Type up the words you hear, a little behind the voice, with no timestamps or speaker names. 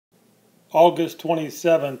August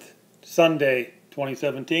 27th, Sunday,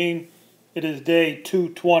 2017. It is day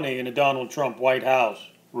 220 in the Donald Trump White House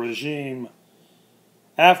regime.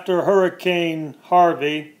 After Hurricane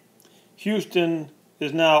Harvey, Houston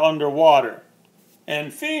is now underwater.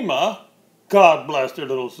 And FEMA, God bless their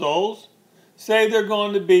little souls, say they're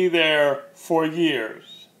going to be there for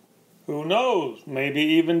years. Who knows, maybe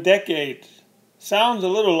even decades. Sounds a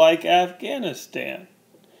little like Afghanistan.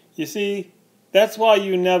 You see, that's why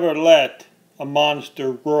you never let a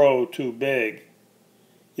monster grow too big.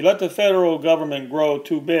 You let the federal government grow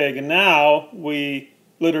too big, and now we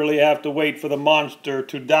literally have to wait for the monster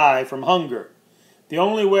to die from hunger. The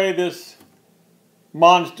only way this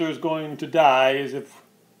monster is going to die is if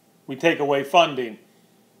we take away funding,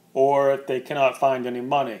 or if they cannot find any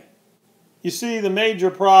money. You see, the major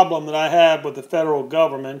problem that I have with the federal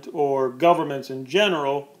government, or governments in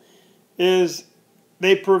general, is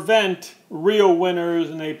they prevent real winners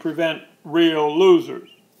and they prevent real losers.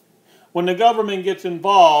 When the government gets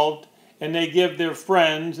involved and they give their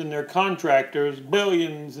friends and their contractors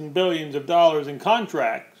billions and billions of dollars in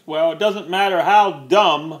contracts, well, it doesn't matter how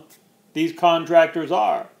dumb these contractors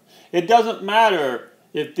are. It doesn't matter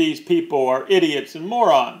if these people are idiots and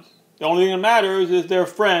morons. The only thing that matters is they're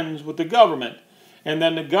friends with the government. And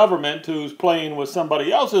then the government, who's playing with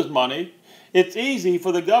somebody else's money, it's easy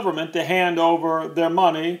for the government to hand over their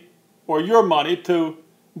money or your money to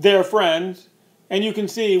their friends, and you can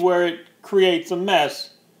see where it creates a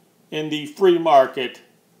mess in the free market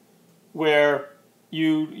where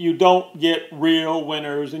you don't get real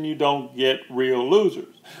winners and you don't get real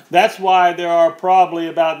losers. That's why there are probably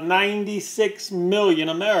about 96 million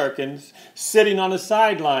Americans sitting on the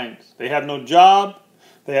sidelines. They have no job,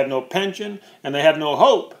 they have no pension, and they have no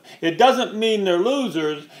hope. It doesn't mean they're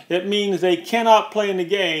losers. It means they cannot play in the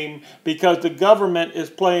game because the government is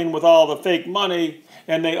playing with all the fake money,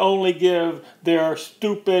 and they only give their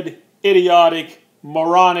stupid, idiotic,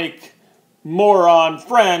 moronic, moron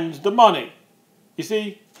friends the money. You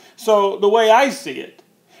see? So the way I see it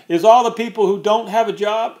is all the people who don't have a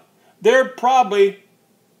job, they're probably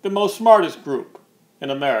the most smartest group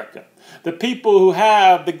in America. The people who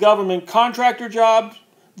have the government contractor jobs,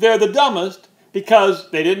 they're the dumbest because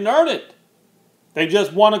they didn't earn it. They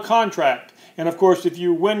just won a contract. And of course, if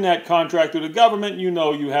you win that contract through the government, you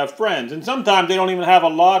know you have friends. And sometimes they don't even have a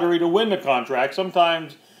lottery to win the contract.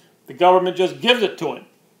 Sometimes the government just gives it to them.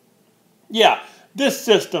 Yeah, this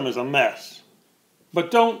system is a mess. But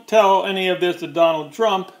don't tell any of this to Donald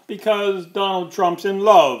Trump because Donald Trump's in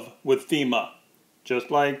love with FEMA.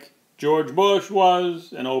 Just like George Bush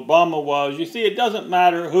was and Obama was. You see, it doesn't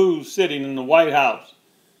matter who's sitting in the White House.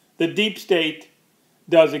 The deep state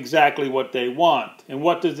does exactly what they want. And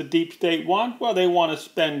what does the deep state want? Well, they want to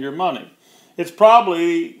spend your money. It's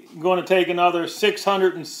probably going to take another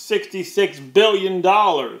 $666 billion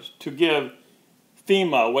to give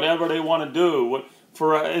FEMA whatever they want to do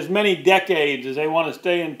for as many decades as they want to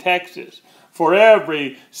stay in Texas. For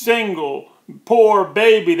every single poor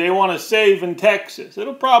baby they want to save in Texas.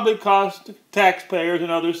 It'll probably cost taxpayers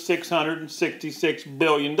another $666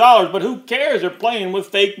 billion. But who cares? They're playing with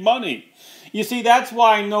fake money. You see, that's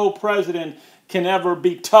why no president can ever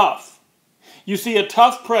be tough. You see, a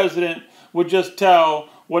tough president would just tell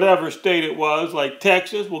whatever state it was, like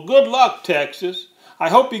Texas, well, good luck, Texas. I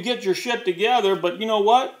hope you get your shit together, but you know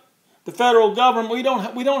what? The federal government, we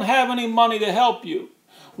don't have any money to help you.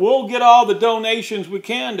 We'll get all the donations we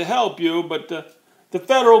can to help you, but the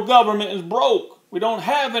federal government is broke. We don't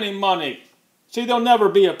have any money. See, there'll never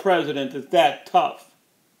be a president that's that tough.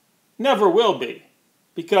 Never will be.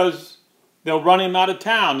 Because they'll run him out of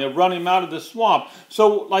town. They'll run him out of the swamp.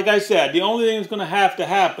 So, like I said, the only thing that's going to have to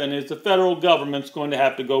happen is the federal government's going to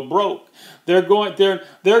have to go broke. They're going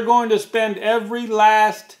to spend every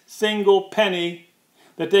last single penny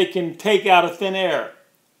that they can take out of thin air.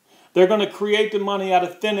 They're going to create the money out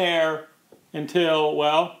of thin air until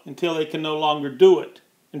they can no longer do it.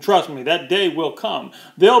 And trust me, that day will come.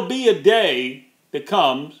 There'll be a day that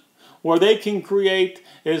comes where they can create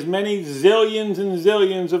as many zillions and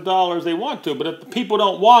zillions of dollars they want to. But if the people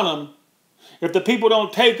don't want them, if the people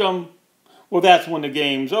don't take them, well, that's when the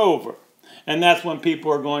game's over. And that's when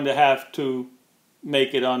people are going to have to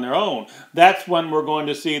make it on their own. That's when we're going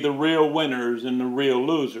to see the real winners and the real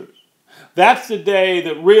losers. That's the day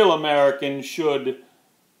that real Americans should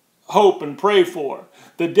hope and pray for.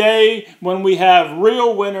 The day when we have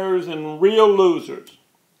real winners and real losers.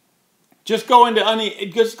 Just go into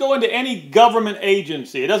any government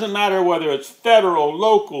agency. It doesn't matter whether it's federal,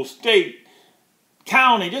 local, state,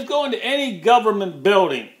 county. Just go into any government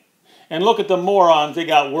building and look at the morons they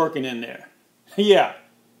got working in there. Yeah,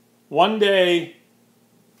 one day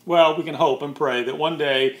Well, we can hope and pray that one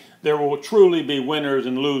day there will truly be winners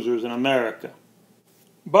and losers in America.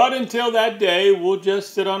 But until that day, we'll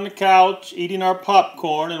just sit on the couch eating our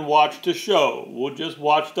popcorn and watch the show. We'll just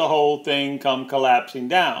watch the whole thing come collapsing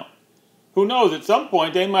down. Who knows, at some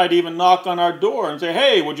point they might even knock on our door and say,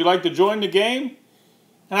 "Hey, would you like to join the game?"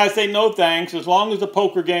 And I say, "No thanks. As long as the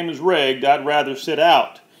poker game is rigged, I'd rather sit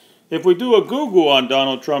out." If we do a Google on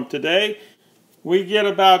Donald Trump today, we get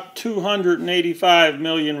about 285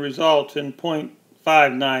 million results in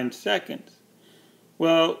 0.59 seconds.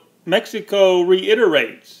 Well, Mexico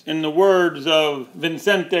reiterates, in the words of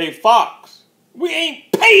Vicente Fox, "We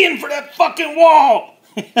ain't paying for that fucking wall."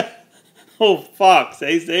 Oh, Fox,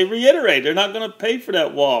 they reiterate, they're not going to pay for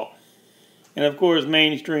that wall. And of course,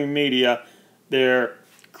 mainstream media, they're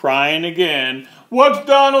crying again. "What's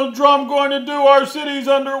Donald Trump going to do? Our city's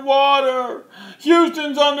underwater.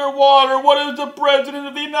 Houston's underwater. What is the President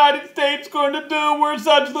of the United States going to do? We're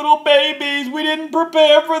such little babies. We didn't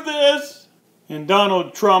prepare for this." And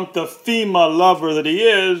Donald Trump, the FEMA lover that he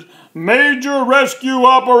is, "Major rescue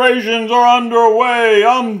operations are underway.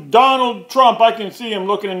 I'm Donald Trump." I can see him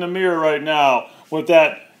looking in the mirror right now with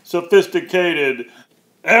that sophisticated,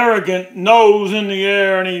 arrogant nose in the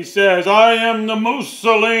air, and he says, "I am the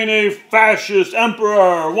Mussolini fascist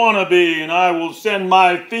emperor wannabe, and I will send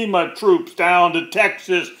my FEMA troops down to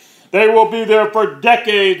Texas. They will be there for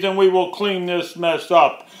decades, and we will clean this mess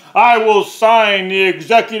up. I will sign the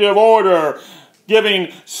executive order giving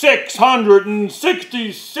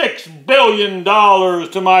 $666 billion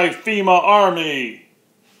to my FEMA army."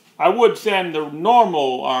 I would send the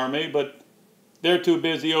normal army, but they're too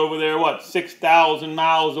busy over there, 6,000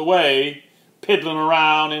 miles away, piddling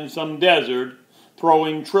around in some desert,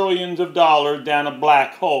 throwing trillions of dollars down a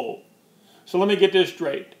black hole. So let me get this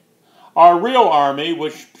straight. Our real army,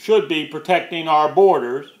 which should be protecting our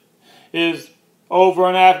borders, is over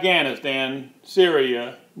in Afghanistan,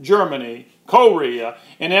 Syria, Germany, Korea,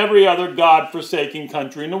 and every other God-forsaken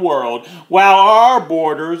country in the world, while our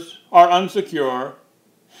borders are unsecure.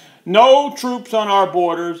 No troops on our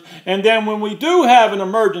borders, and then when we do have an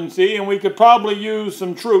emergency, and we could probably use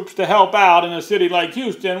some troops to help out in a city like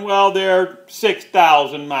Houston, well, they're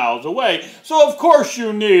 6,000 miles away. So of course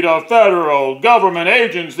you need a federal government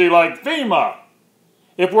agency like FEMA.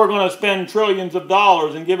 If we're going to spend trillions of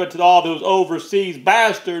dollars and give it to all those overseas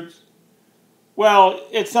bastards, well,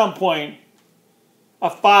 at some point, a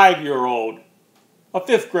 5-year-old, a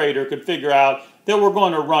 5th grader could figure out that we're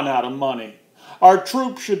going to run out of money. Our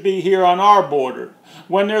troops should be here on our border.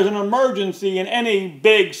 When there's an emergency in any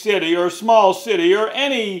big city or small city or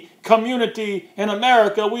any community in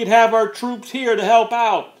America, we'd have our troops here to help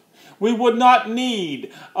out. We would not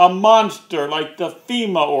need a monster like the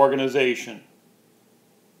FEMA organization.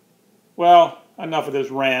 Well, enough of this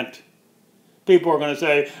rant. People are going to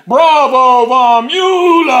say, "Bravo, Von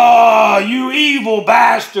Mueller, you evil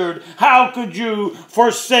bastard. How could you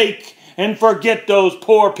forsake and forget those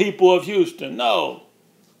poor people of Houston?" No,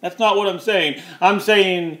 that's not what I'm saying. I'm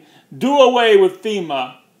saying do away with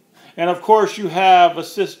FEMA. And of course we have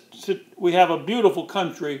a beautiful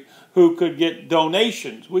country who could get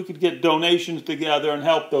donations. We could get donations together and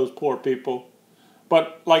help those poor people.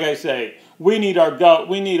 But like I say, we need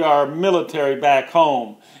our military back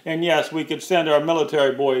home. And yes, we could send our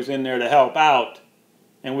military boys in there to help out.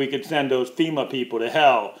 And we could send those FEMA people to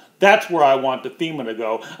hell. That's where I want the FEMA to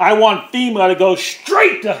go. I want FEMA to go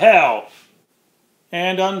straight to hell.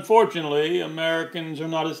 And unfortunately, Americans are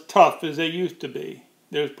not as tough as they used to be.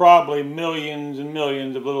 There's probably millions and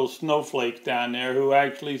millions of little snowflakes down there who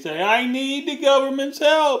actually say, "I need the government's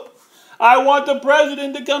help. I want the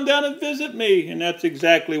president to come down and visit me." And that's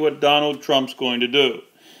exactly what Donald Trump's going to do.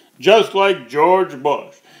 Just like George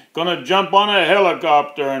Bush. Gonna jump on a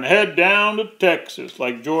helicopter and head down to Texas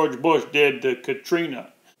like George Bush did to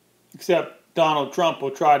Katrina. Except Donald Trump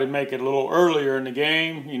will try to make it a little earlier in the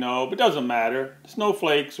game, but it doesn't matter. The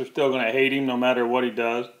snowflakes are still going to hate him no matter what he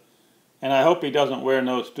does. And I hope he doesn't wear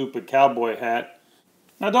no stupid cowboy hat.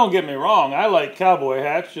 Now don't get me wrong, I like cowboy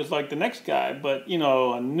hats just like the next guy, but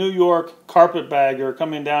a New York carpetbagger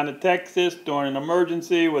coming down to Texas during an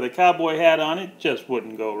emergency with a cowboy hat on, it just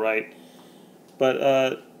wouldn't go right.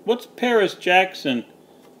 But what's Paris Jackson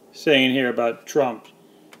saying here about Trump?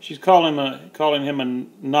 She's calling him a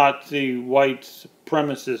Nazi white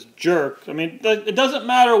supremacist jerk. I mean, it doesn't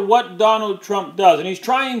matter what Donald Trump does, and he's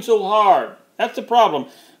trying so hard. That's the problem.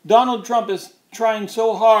 Donald Trump is trying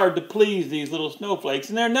so hard to please these little snowflakes,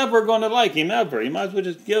 and they're never going to like him, ever. He might as well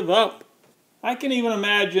just give up. I can even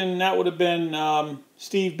imagine that would have been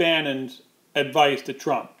Steve Bannon's advice to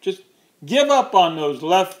Trump. Just give up on those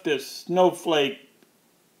leftist snowflake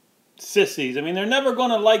sissies. I mean, they're never going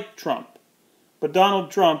to like Trump. But Donald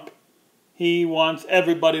Trump, he wants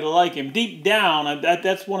everybody to like him. Deep down,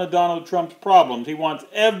 that's one of Donald Trump's problems. He wants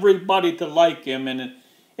everybody to like him, and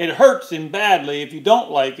it hurts him badly if you don't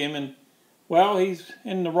like him. And, well, he's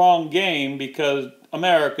in the wrong game because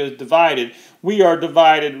America is divided. We are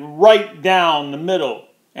divided right down the middle.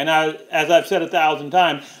 And as I've said 1,000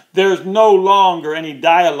 times, there's no longer any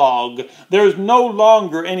dialogue. There's no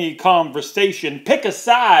longer any conversation. Pick a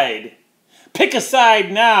side. Pick a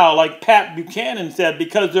side now, like Pat Buchanan said,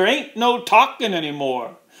 because there ain't no talking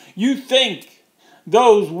anymore. You think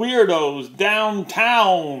those weirdos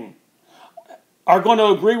downtown are going to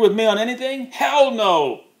agree with me on anything? Hell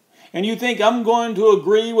no. And you think I'm going to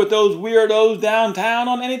agree with those weirdos downtown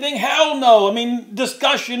on anything? Hell no. I mean,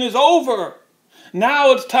 discussion is over.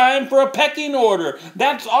 Now it's time for a pecking order.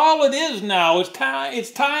 That's all it is now.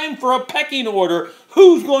 It's time for a pecking order.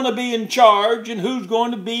 Who's going to be in charge and who's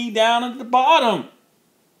going to be down at the bottom?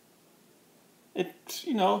 It's,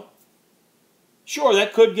 you know, sure,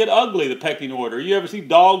 that could get ugly, the pecking order. You ever see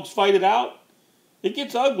dogs fight it out? It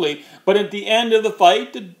gets ugly. But at the end of the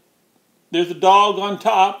fight, there's a dog on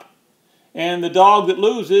top, and the dog that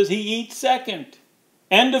loses, he eats second.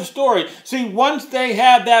 End of story. See, once they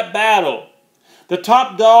have that battle, the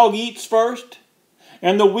top dog eats first,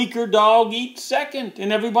 and the weaker dog eats second,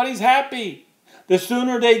 and everybody's happy. The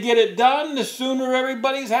sooner they get it done, the sooner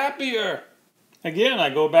everybody's happier. Again, I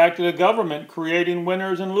go back to the government creating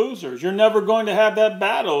winners and losers. You're never going to have that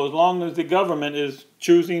battle as long as the government is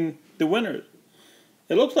choosing the winners.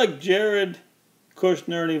 It looks like Jared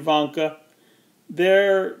Kushner and Ivanka,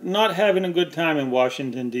 they're not having a good time in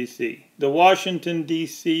Washington, D.C. The Washington,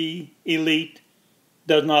 D.C. elite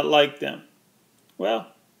does not like them. Well,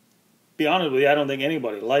 to be honest with you, I don't think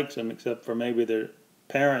anybody likes them except for maybe their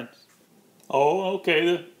parents. Oh, okay,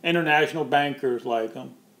 the international bankers like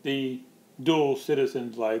them. The dual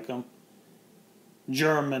citizens like them.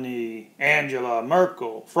 Germany, Angela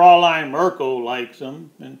Merkel, Fraulein Merkel likes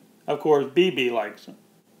them. And, of course, Bibi likes them.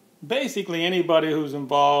 Basically, anybody who's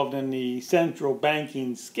involved in the central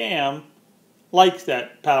banking scam likes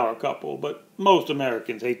that power couple, but most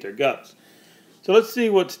Americans hate their guts. So let's see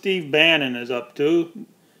what Steve Bannon is up to.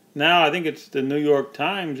 Now I think it's the New York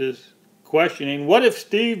Times is questioning, what if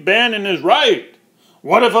Steve Bannon is right?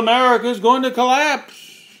 What if America is going to collapse?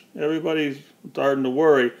 Everybody's starting to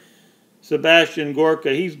worry. Sebastian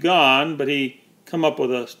Gorka, he's gone, but he come up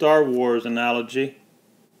with a Star Wars analogy.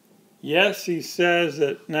 Yes, he says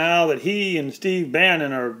that now that he and Steve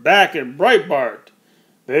Bannon are back at Breitbart,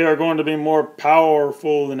 they are going to be more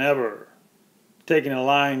powerful than ever. Taking a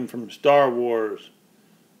line from Star Wars,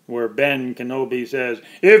 where Ben Kenobi says,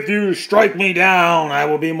 "If you strike me down, I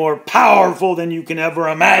will be more powerful than you can ever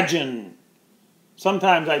imagine."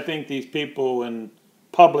 Sometimes I think these people in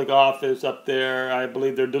public office up there, I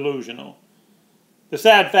believe they're delusional. The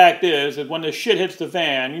sad fact is that when the shit hits the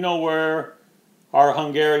fan, you know where our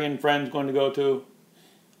Hungarian friend's going to go to?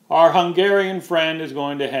 Our Hungarian friend is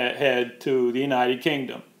going to head to the United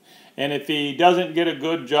Kingdom. And if he doesn't get a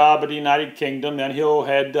good job at the United Kingdom, then he'll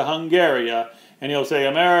head to Hungary. And he'll say,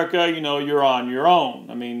 America, you know, you're on your own.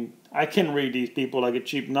 I mean, I can read these people like a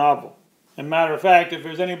cheap novel. And matter of fact, if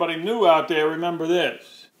there's anybody new out there, remember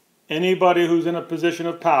this. Anybody who's in a position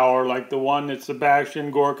of power, like the one that Sebastian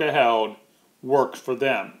Gorka held, works for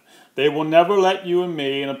them. They will never let you and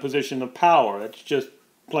me in a position of power. That's just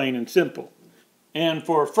plain and simple. And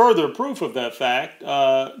for further proof of that fact,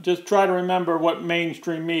 just try to remember what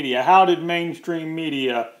mainstream media, how did mainstream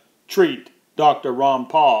media treat Dr. Ron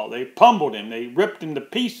Paul? They pummeled him. They ripped him to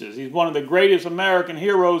pieces. He's one of the greatest American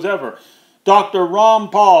heroes ever. Dr. Ron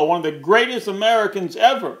Paul, one of the greatest Americans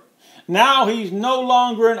ever. Now he's no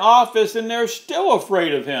longer in office and they're still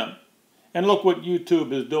afraid of him. And look what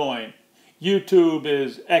YouTube is doing. YouTube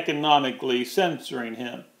is economically censoring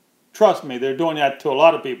him. Trust me, they're doing that to a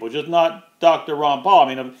lot of people, just not Dr. Ron Paul.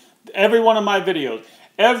 I mean, every one of my videos,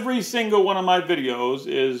 every single one of my videos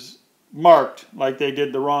is marked like they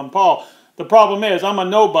did to Ron Paul. The problem is, I'm a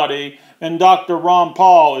nobody, and Dr. Ron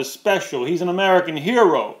Paul is special. He's an American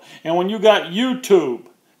hero. And when you got YouTube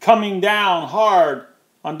coming down hard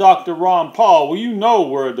on Dr. Ron Paul, well, you know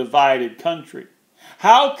we're a divided country.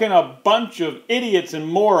 How can a bunch of idiots and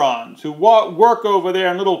morons who work over there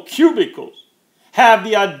in little cubicles have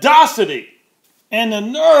the audacity and the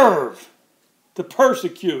nerve to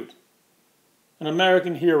persecute an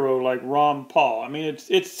American hero like Ron Paul? I mean,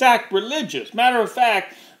 it's sacrilegious. Matter of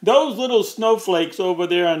fact, those little snowflakes over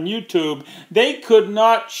there on YouTube, they could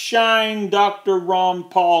not shine Dr. Ron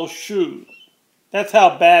Paul's shoes. That's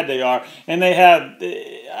how bad they are. And they have,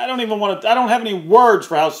 I don't have any words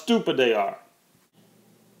for how stupid they are.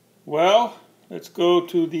 Well, let's go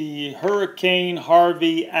to the Hurricane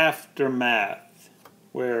Harvey aftermath,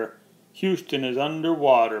 where Houston is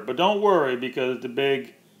underwater. But don't worry, because the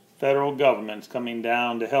big federal government's coming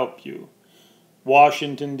down to help you.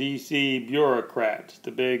 Washington, D.C. bureaucrats,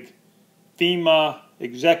 the big FEMA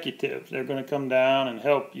executives, they're going to come down and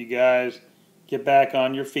help you guys get back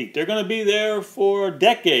on your feet. They're going to be there for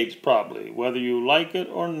decades probably, whether you like it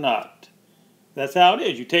or not. That's how it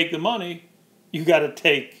is. You take the money, you got to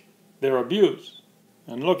take their abuse.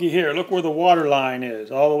 And looky here, look where the water line is,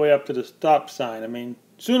 all the way up to the stop sign. I mean,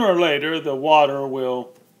 sooner or later the water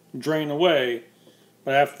will drain away,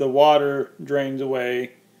 but after the water drains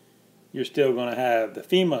away, you're still going to have the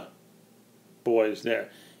FEMA boys there.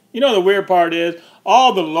 You know, the weird part is,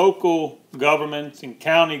 all the local governments and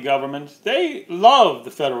county governments, they love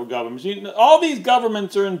the federal governments. All these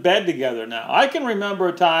governments are in bed together now. I can remember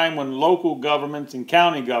a time when local governments and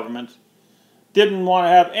county governments didn't want to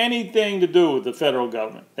have anything to do with the federal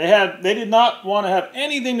government. They did not want to have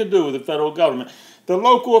anything to do with the federal government. The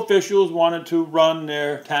local officials wanted to run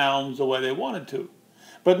their towns the way they wanted to.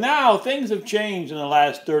 But now things have changed in the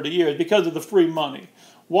last 30 years because of the free money.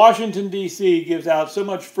 Washington, D.C. gives out so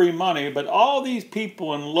much free money, but all these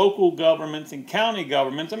people in local governments and county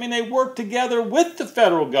governments, I mean, they work together with the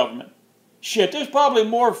federal government. Shit, there's probably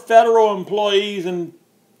more federal employees in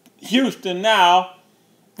Houston now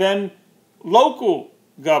than local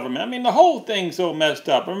government. I mean, the whole thing's so messed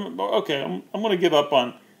up. Okay, I'm going to give up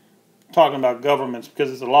on talking about governments because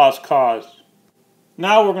it's a lost cause.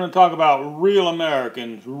 Now we're going to talk about real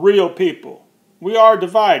Americans, real people. We are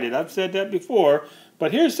divided. I've said that before.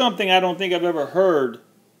 But here's something I don't think I've ever heard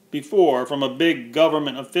before from a big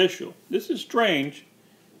government official. This is strange,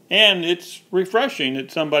 and it's refreshing that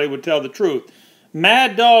somebody would tell the truth.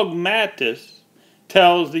 Mad Dog Mattis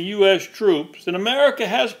tells the U.S. troops that America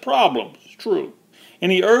has problems. It's true.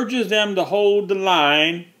 And he urges them to hold the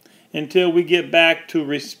line until we get back to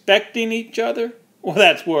respecting each other. Well,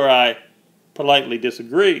 that's where I politely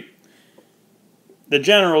disagree. The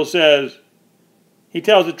general says, he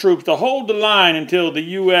tells the troops to hold the line until the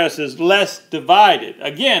U.S. is less divided.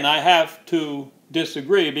 Again, I have to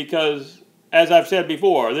disagree because, as I've said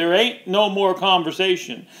before, there ain't no more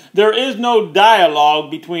conversation. There is no dialogue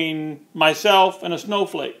between myself and a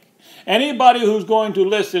snowflake. Anybody who's going to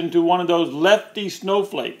listen to one of those lefty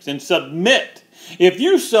snowflakes and submit, if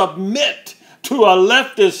you submit to a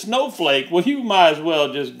leftist snowflake, well, you might as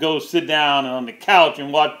well just go sit down on the couch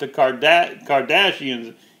and watch the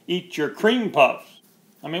Kardashians eat your cream puffs.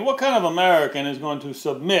 I mean, what kind of American is going to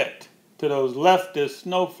submit to those leftist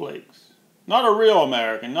snowflakes? Not a real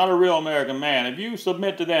American, not a real American man. If you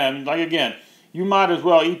submit to them, like again, you might as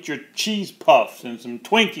well eat your cheese puffs and some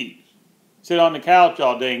Twinkies. Sit on the couch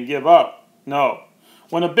all day and give up. No.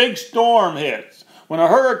 When a big storm hits, when a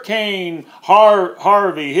hurricane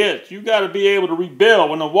Harvey hits, you got to be able to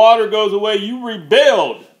rebuild. When the water goes away, you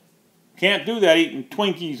rebuild. Can't do that eating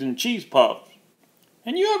Twinkies and cheese puffs.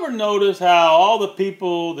 And you ever notice how all the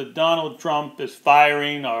people that Donald Trump is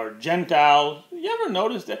firing are Gentiles? You ever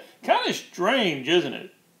notice that? Kind of strange, isn't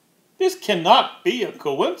it? This cannot be a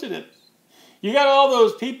coincidence. You got all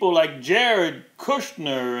those people like Jared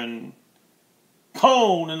Kushner and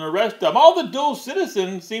Cohn and the rest of them. All the dual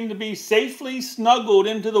citizens seem to be safely snuggled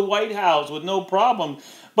into the White House with no problem.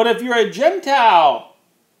 But if you're a Gentile,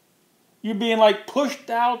 you're being like pushed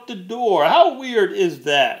out the door. How weird is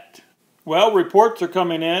that? Well, reports are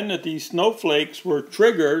coming in that these snowflakes were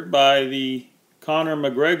triggered by the Conor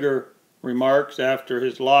McGregor remarks after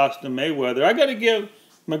his loss to Mayweather. I got to give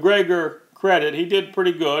McGregor credit. He did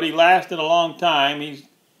pretty good. He lasted a long time. He's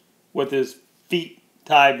with his feet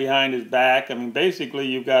tied behind his back. I mean, basically,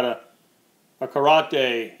 you've got a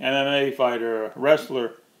karate, MMA fighter, a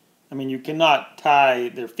wrestler. I mean, you cannot tie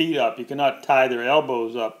their feet up. You cannot tie their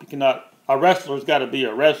elbows up. A wrestler's got to be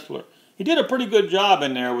a wrestler. He did a pretty good job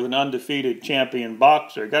in there with an undefeated champion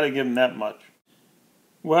boxer. Got to give him that much.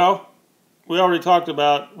 Well, we already talked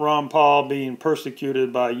about Ron Paul being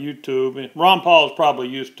persecuted by YouTube. Ron Paul is probably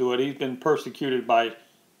used to it. He's been persecuted by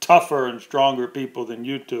tougher and stronger people than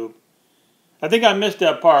YouTube. I think I missed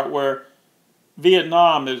that part where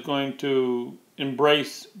Vietnam is going to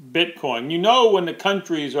embrace Bitcoin. You know, when the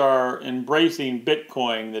countries are embracing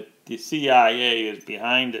Bitcoin, that the CIA is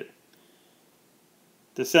behind it.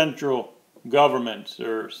 The central governments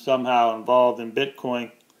are somehow involved in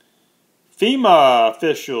Bitcoin. FEMA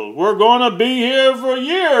officials, we're going to be here for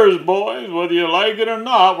years, boys. Whether you like it or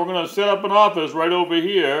not, we're going to set up an office right over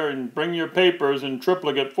here and bring your papers in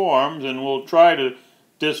triplicate forms, and we'll try to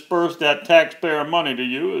disperse that taxpayer money to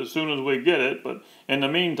you as soon as we get it. But in the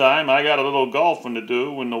meantime, I got a little golfing to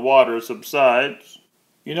do when the water subsides.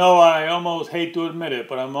 You know, I almost hate to admit it,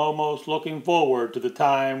 but I'm almost looking forward to the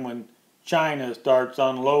time when China starts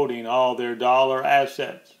unloading all their dollar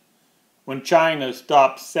assets. When China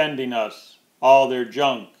stops sending us all their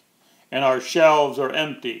junk and our shelves are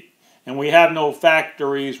empty and we have no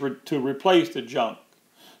factories to replace the junk.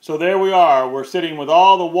 So there we are, we're sitting with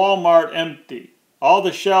all the Walmart empty. All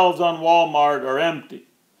the shelves on Walmart are empty.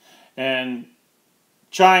 And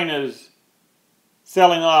China's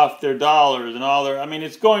selling off their dollars and all their, I mean,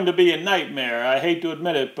 it's going to be a nightmare. I hate to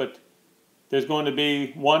admit it, but there's going to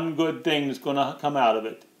be one good thing that's going to come out of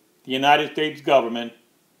it. The United States government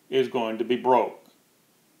is going to be broke.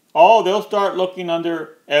 Oh, they'll start looking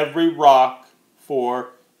under every rock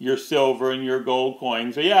for your silver and your gold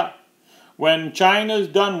coins. So yeah, when China's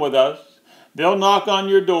done with us, they'll knock on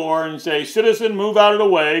your door and say, "Citizen, move out of the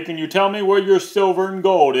way. Can you tell me where your silver and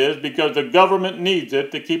gold is? Because the government needs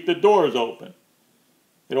it to keep the doors open."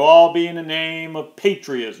 It'll all be in the name of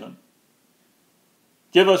patriotism.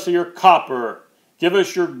 Give us your copper. Give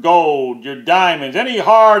us your gold, your diamonds, any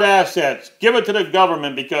hard assets. Give it to the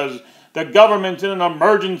government because the government's in an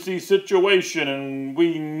emergency situation and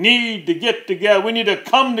we need to get together. We need to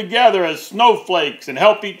come together as snowflakes and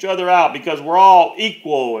help each other out because we're all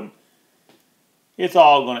equal and it's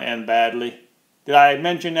all going to end badly. Did I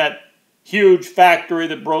mention that huge factory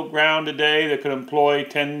that broke ground today that could employ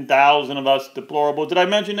 10,000 of us deplorables? Did I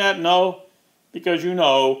mention that? No, because you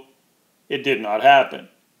know it did not happen.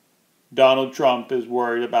 Donald Trump is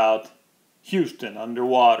worried about Houston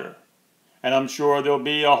underwater. And I'm sure there'll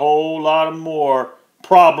be a whole lot of more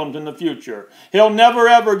problems in the future. He'll never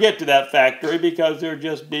ever get to that factory because there'll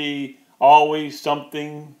just be always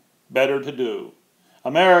something better to do.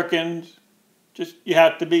 Americans,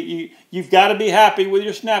 you've got to be happy with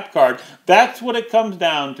your SNAP card. That's what it comes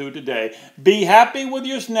down to today. Be happy with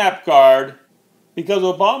your SNAP card because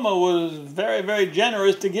Obama was very, very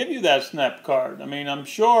generous to give you that SNAP card. I mean, I'm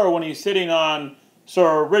sure when he's sitting on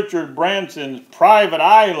Sir Richard Branson's private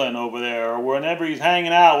island over there, or whenever he's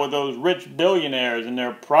hanging out with those rich billionaires in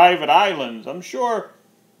their private islands, I'm sure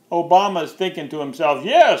Obama's thinking to himself,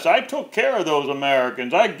 yes, I took care of those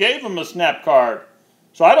Americans. I gave them a SNAP card.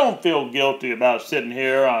 So I don't feel guilty about sitting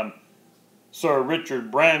here on Sir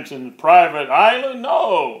Richard Branson's private island.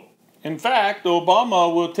 No. In fact,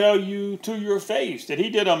 Obama will tell you to your face that he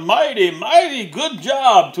did a mighty, mighty good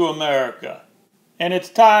job to America. And it's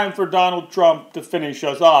time for Donald Trump to finish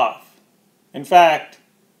us off. In fact,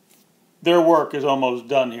 their work is almost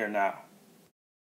done here now.